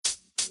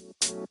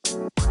What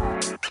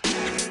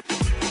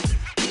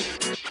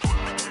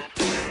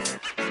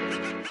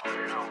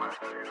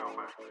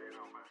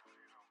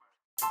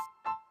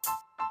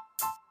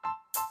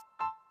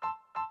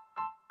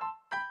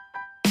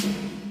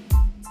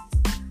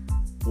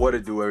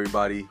it do,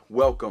 everybody?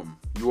 Welcome.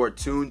 You are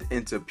tuned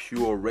into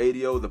Pure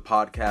Radio, the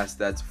podcast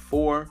that's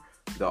for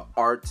the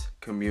art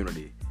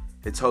community.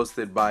 It's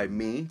hosted by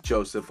me,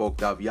 Joseph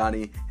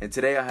Octaviani, and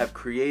today I have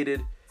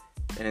created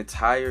an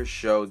entire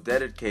show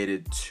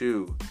dedicated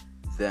to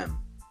them.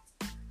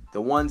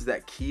 The ones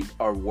that keep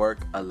our work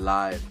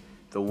alive.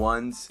 The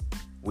ones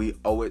we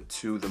owe it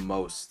to the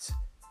most.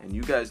 And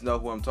you guys know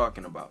who I'm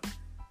talking about.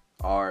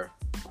 Our,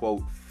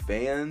 quote,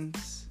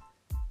 fans.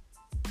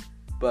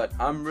 But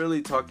I'm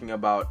really talking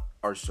about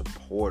our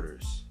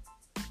supporters.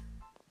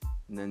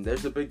 And then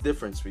there's a big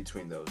difference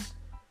between those.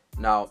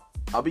 Now,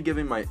 I'll be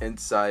giving my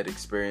inside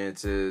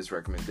experiences,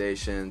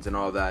 recommendations, and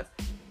all that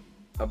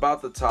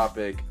about the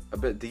topic a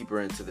bit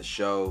deeper into the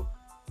show.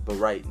 But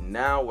right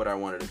now, what I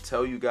wanted to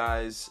tell you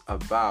guys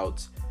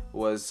about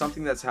was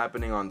something that's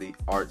happening on the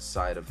art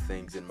side of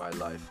things in my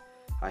life.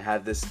 I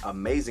had this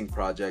amazing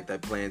project I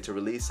plan to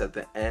release at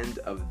the end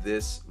of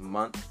this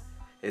month.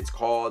 It's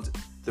called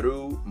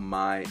Through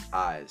My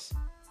Eyes.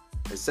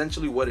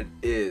 Essentially what it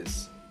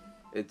is,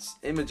 it's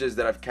images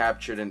that I've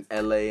captured in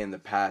LA in the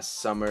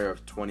past summer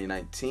of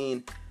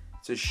 2019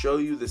 to show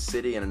you the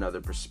city in another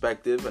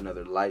perspective,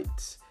 another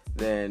light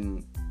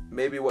than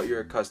maybe what you're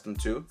accustomed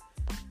to.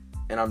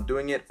 And I'm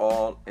doing it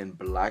all in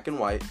black and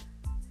white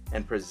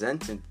and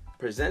presenting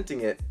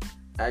it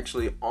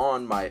actually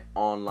on my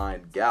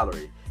online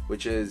gallery,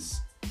 which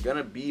is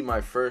gonna be my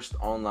first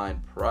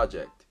online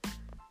project.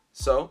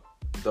 So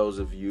those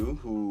of you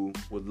who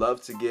would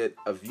love to get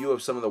a view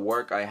of some of the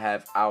work I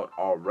have out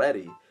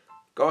already,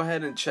 go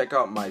ahead and check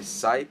out my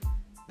site.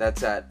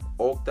 That's at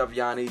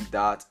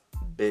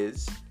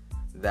octaviani.biz.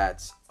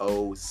 That's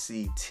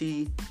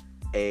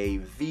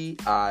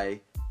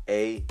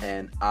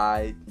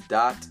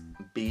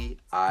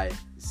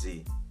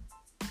OCTAVIANI.BIZ.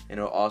 And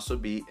it'll also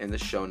be in the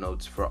show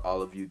notes for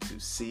all of you to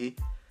see.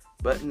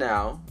 But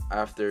now,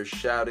 after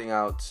shouting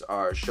out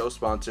our show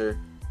sponsor,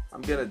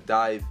 I'm going to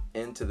dive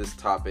into this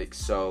topic,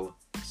 so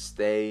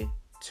stay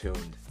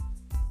tuned.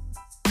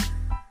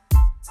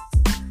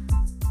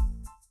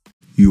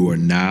 You are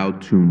now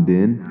tuned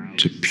in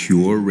to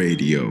Pure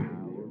Radio.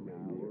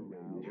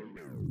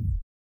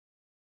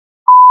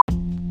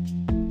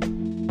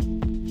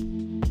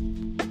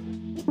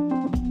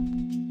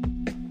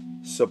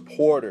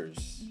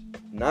 Supporters,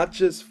 not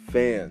just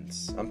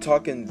fans. I'm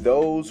talking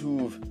those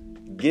who've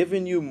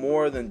given you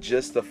more than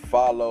just a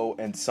follow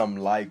and some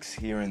likes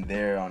here and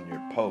there on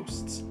your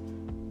posts.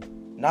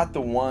 Not the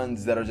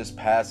ones that are just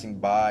passing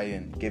by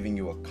and giving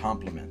you a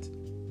compliment.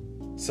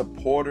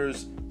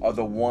 Supporters are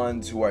the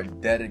ones who are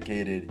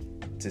dedicated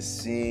to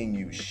seeing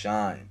you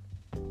shine.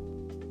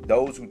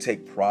 Those who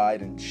take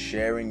pride in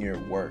sharing your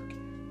work.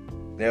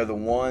 They're the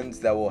ones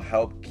that will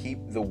help keep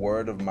the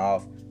word of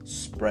mouth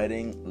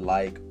spreading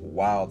like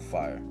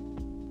wildfire.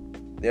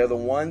 They're the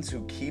ones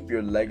who keep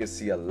your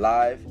legacy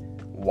alive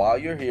while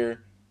you're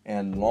here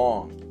and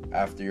long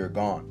after you're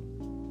gone.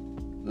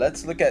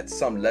 Let's look at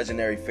some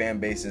legendary fan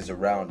bases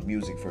around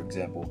music, for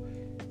example.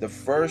 The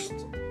first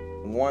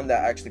one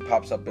that actually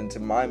pops up into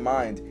my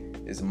mind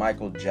is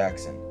Michael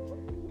Jackson.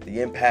 The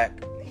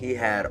impact he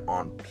had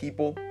on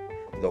people,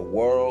 the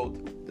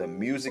world, the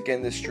music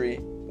industry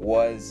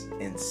was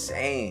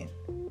insane.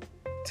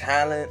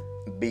 Talent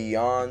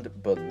beyond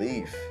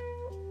belief.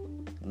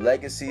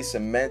 Legacy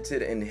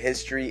cemented in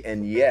history,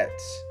 and yet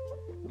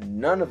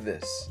none of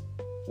this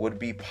would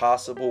be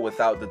possible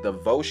without the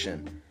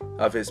devotion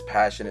of his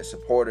passionate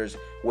supporters,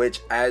 which,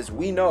 as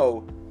we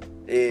know,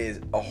 is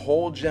a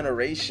whole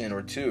generation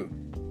or two.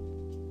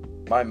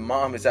 My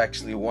mom is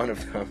actually one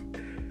of them.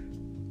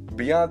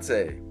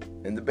 Beyonce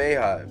and the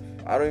Beyhive.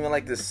 I don't even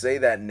like to say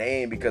that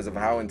name because of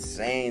how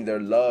insane their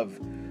love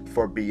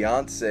for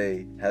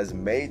Beyonce has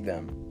made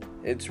them.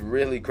 It's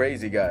really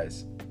crazy,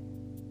 guys.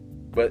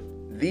 But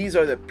these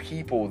are the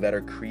people that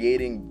are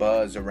creating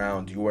buzz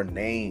around your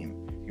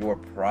name, your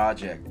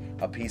project,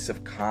 a piece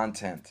of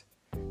content.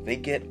 They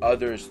get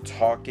others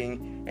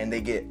talking and they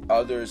get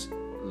others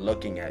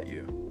looking at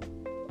you.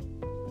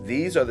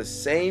 These are the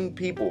same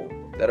people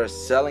that are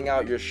selling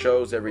out your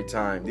shows every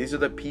time. These are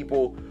the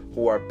people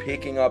who are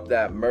picking up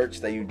that merch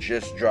that you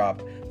just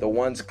dropped, the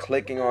ones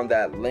clicking on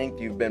that link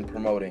you've been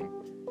promoting.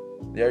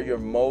 They're your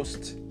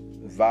most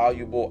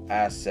valuable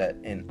asset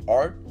in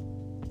art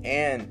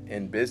and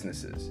in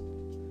businesses.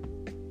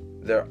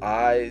 Their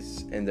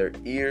eyes and their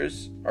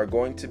ears are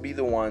going to be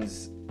the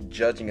ones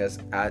judging us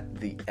at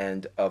the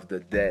end of the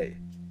day.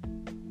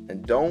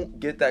 And don't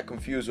get that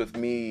confused with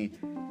me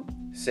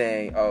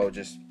saying, oh,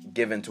 just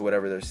give in to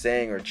whatever they're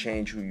saying or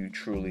change who you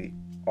truly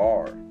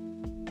are.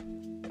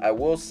 I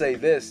will say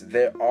this,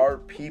 there are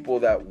people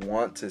that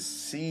want to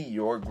see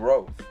your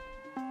growth.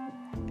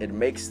 It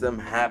makes them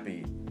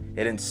happy.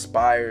 It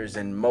inspires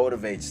and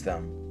motivates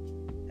them.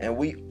 And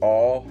we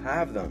all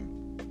have them.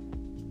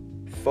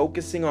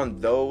 Focusing on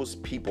those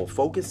people,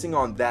 focusing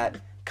on that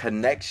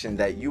connection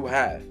that you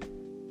have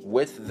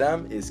with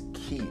them is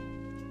key.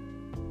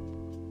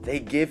 They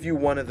give you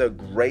one of the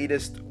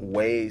greatest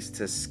ways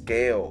to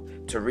scale,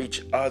 to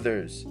reach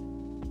others.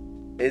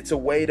 It's a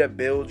way to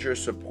build your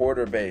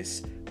supporter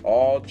base,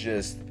 all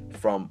just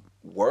from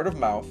word of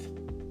mouth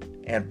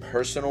and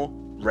personal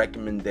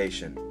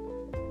recommendation.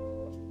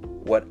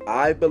 What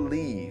I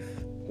believe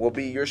will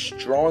be your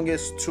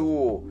strongest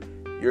tool,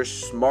 your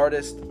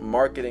smartest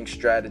marketing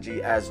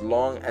strategy as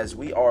long as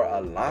we are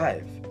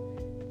alive.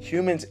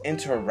 Humans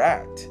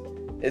interact.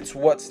 It's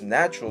what's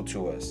natural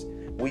to us.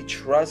 We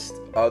trust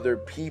other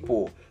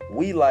people.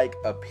 We like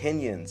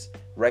opinions,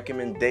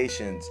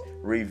 recommendations,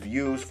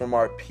 reviews from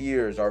our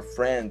peers, our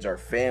friends, our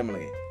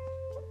family.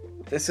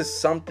 This is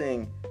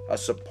something a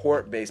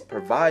support base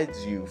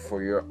provides you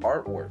for your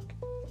artwork,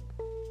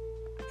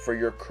 for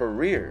your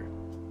career.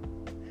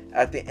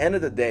 At the end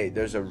of the day,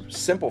 there's a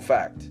simple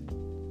fact.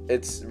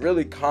 It's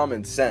really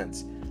common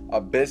sense. A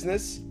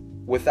business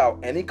without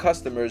any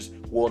customers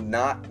will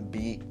not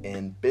be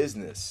in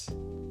business.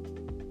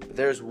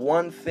 There's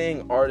one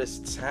thing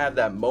artists have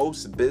that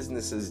most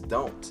businesses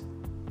don't.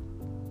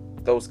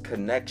 Those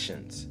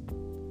connections.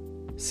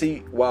 See,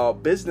 while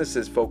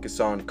businesses focus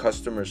on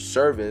customer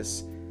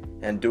service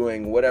and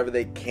doing whatever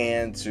they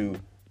can to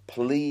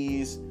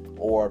please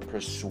or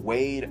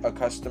persuade a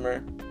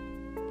customer,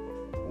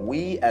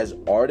 we as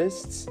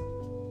artists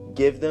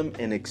give them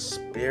an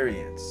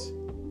experience.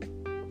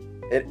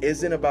 It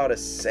isn't about a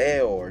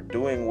sale or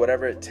doing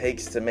whatever it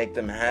takes to make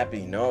them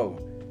happy. No,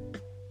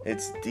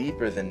 it's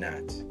deeper than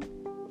that.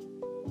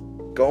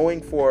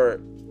 Going for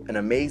an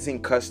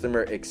amazing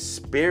customer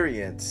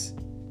experience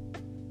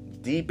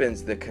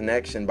deepens the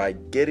connection by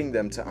getting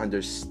them to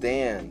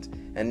understand,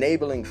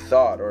 enabling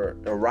thought, or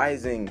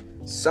arising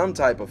some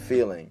type of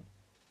feeling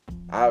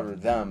out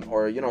of them,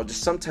 or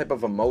just some type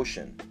of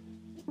emotion.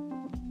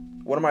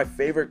 One of my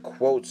favorite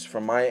quotes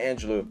from Maya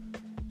Angelou: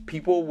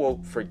 people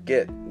will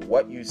forget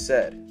what you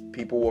said,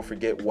 people will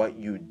forget what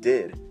you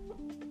did,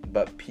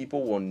 but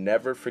people will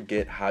never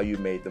forget how you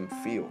made them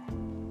feel.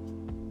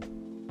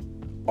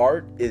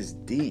 Art is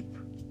deep.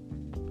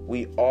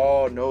 We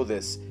all know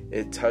this.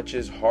 It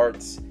touches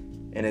hearts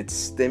and it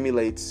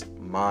stimulates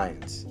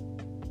minds.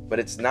 But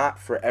it's not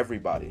for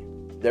everybody.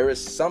 There is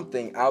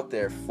something out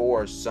there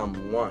for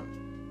someone.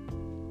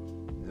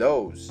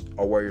 Those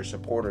are where your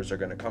supporters are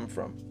going to come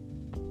from.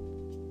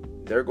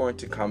 They're going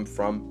to come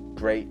from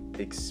great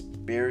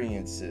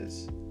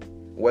experiences,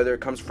 whether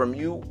it comes from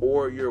you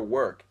or your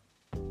work.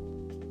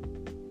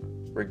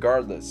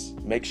 Regardless,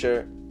 make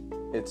sure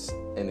it's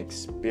an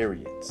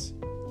experience.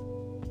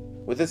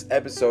 With this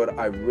episode,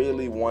 I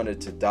really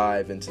wanted to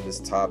dive into this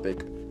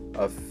topic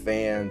of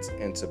fans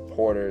and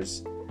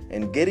supporters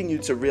and getting you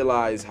to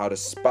realize how to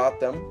spot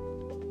them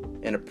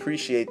and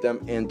appreciate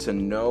them and to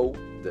know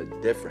the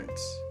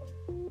difference,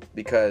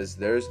 because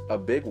there's a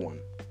big one.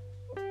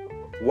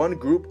 One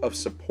group of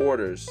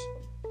supporters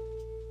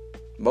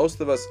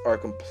most of us are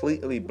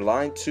completely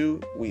blind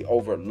to, we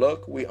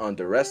overlook, we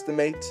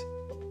underestimate,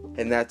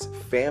 and that's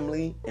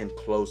family and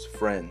close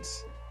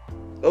friends.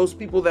 Those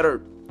people that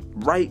are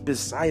right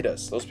beside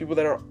us, those people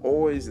that are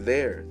always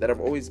there, that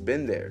have always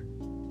been there.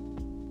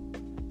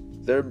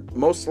 They're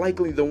most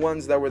likely the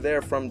ones that were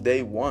there from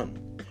day one.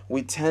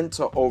 We tend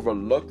to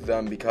overlook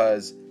them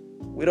because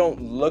we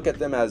don't look at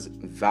them as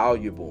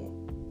valuable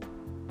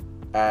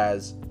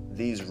as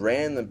these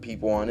random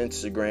people on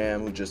Instagram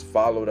who just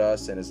followed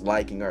us and is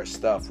liking our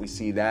stuff. We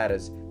see that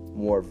as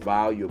more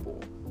valuable.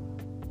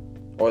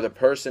 Or the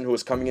person who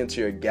is coming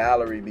into your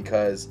gallery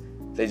because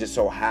they just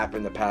so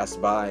happen to pass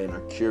by and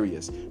are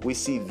curious. We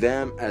see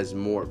them as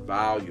more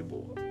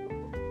valuable.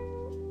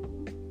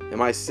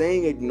 Am I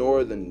saying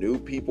ignore the new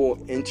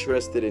people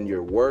interested in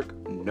your work?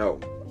 No.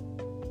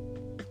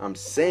 I'm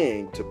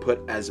saying to put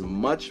as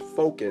much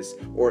focus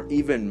or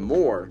even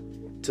more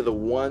to the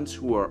ones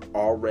who are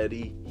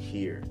already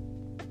here.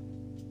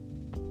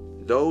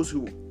 Those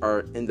who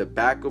are in the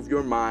back of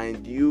your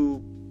mind,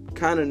 you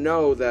kind of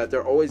know that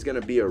they're always going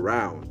to be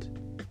around.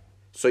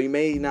 So you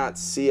may not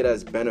see it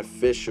as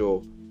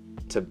beneficial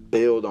to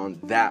build on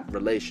that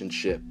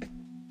relationship.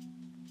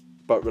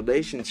 But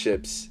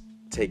relationships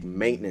take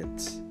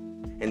maintenance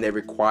and they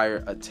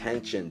require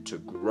attention to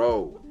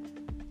grow,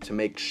 to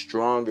make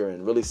stronger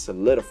and really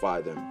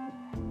solidify them.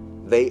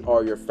 They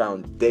are your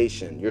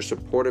foundation. Your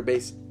supporter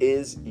base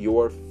is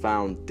your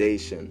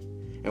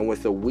foundation. And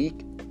with a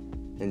weak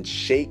and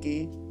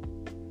shaky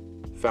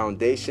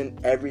foundation,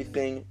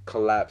 everything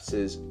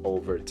collapses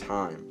over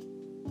time.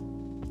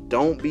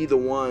 Don't be the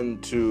one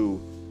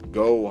to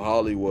go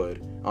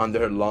Hollywood on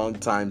their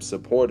longtime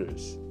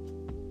supporters.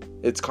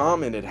 It's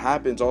common. It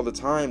happens all the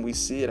time. We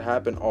see it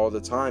happen all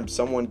the time.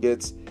 Someone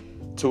gets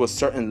to a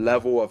certain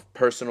level of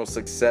personal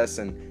success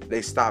and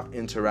they stop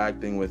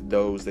interacting with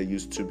those they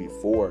used to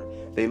before.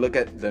 They look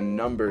at the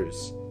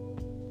numbers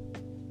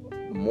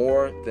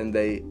more than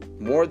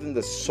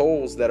the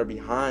souls that are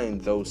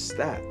behind those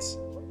stats.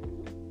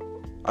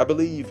 I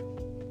believe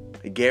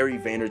Gary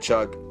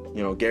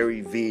Vaynerchuk,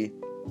 Gary V,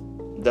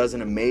 does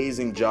an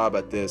amazing job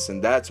at this,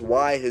 and that's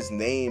why his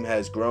name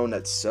has grown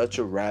at such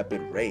a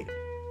rapid rate.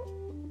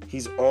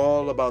 He's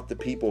all about the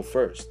people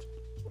first.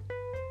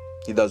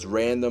 He does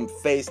random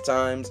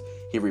FaceTimes.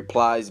 He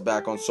replies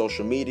back on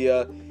social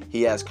media.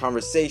 He has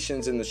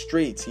conversations in the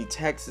streets. He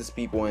texts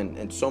people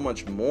and so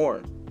much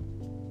more.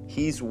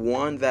 He's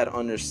one that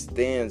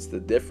understands the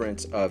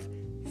difference of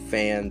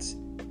fans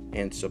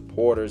and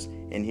supporters,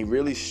 and he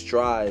really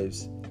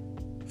strives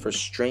for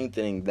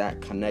strengthening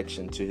that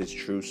connection to his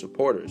true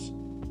supporters.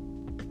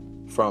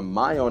 From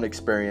my own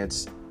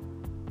experience,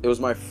 it was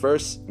my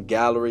first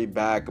gallery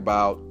back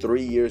about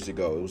 3 years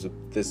ago. It was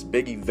this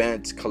big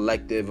event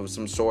collective of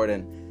some sort,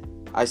 and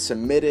I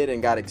submitted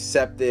and got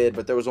accepted,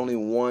 but there was only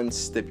one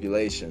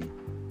stipulation.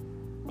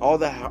 All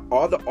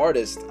the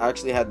artists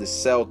actually had to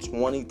sell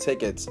 20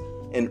 tickets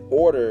in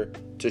order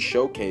to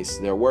showcase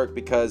their work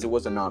because it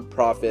was a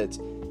nonprofit,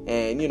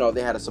 and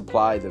they had to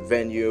supply the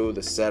venue,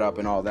 the setup,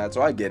 and all that.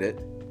 So I get it.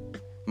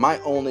 My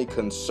only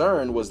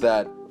concern was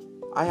that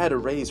I had to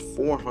raise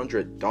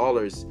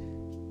 $400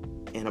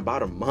 in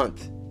about a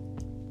month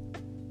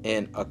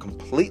in a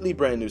completely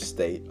brand new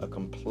state, a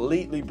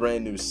completely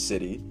brand new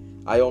city.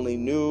 I only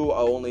knew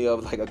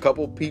of like a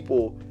couple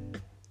people,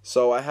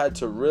 so I had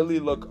to really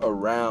look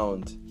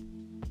around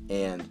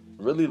and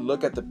really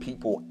look at the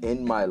people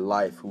in my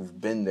life who've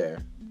been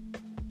there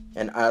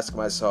and ask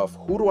myself,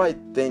 who do I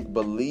think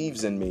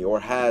believes in me or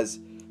has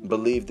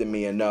believed in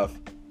me enough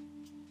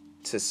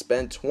to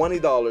spend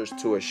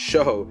 $20 to a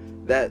show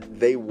that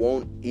they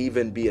won't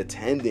even be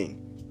attending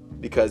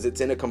because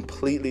it's in a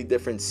completely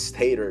different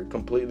state or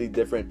completely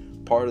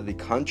different part of the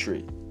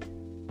country.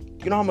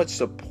 You know how much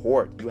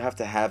support you have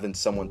to have in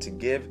someone to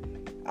give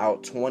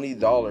out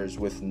 $20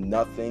 with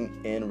nothing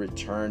in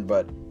return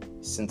but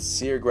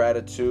sincere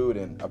gratitude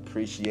and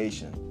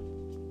appreciation.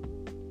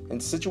 In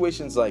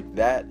situations like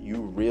that,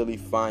 you really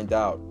find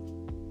out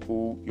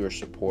who your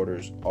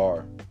supporters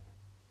are.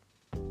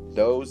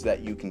 Those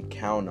that you can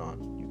count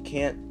on. You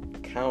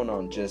can't count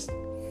on just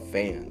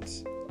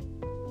fans.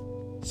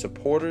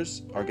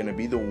 Supporters are going to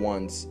be the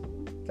ones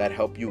that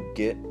help you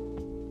get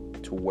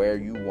to where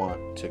you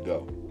want to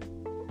go.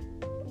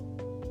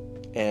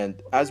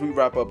 And as we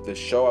wrap up this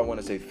show, I want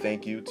to say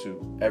thank you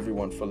to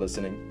everyone for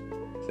listening.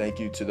 Thank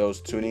you to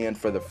those tuning in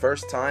for the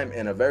first time,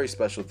 and a very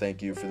special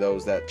thank you for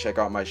those that check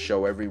out my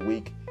show every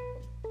week.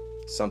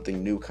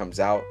 Something new comes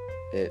out.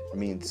 It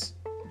means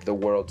the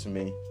world to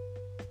me.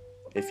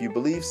 If you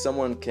believe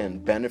someone can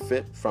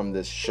benefit from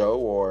this show,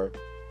 or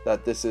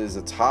that this is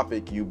a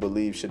topic you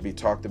believe should be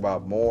talked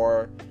about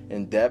more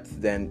in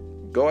depth,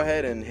 then go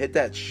ahead and hit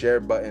that share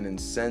button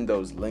and send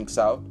those links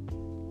out.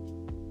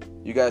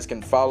 You guys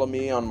can follow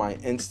me on my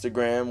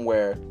Instagram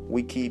where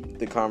we keep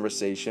the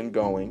conversation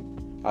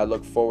going. I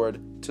look forward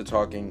to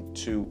talking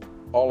to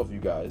all of you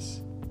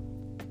guys.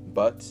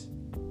 But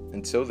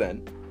until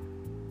then,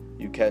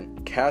 you can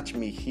catch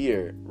me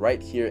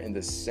right here in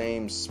the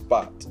same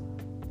spot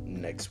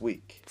next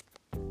week.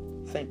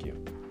 Thank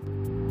you.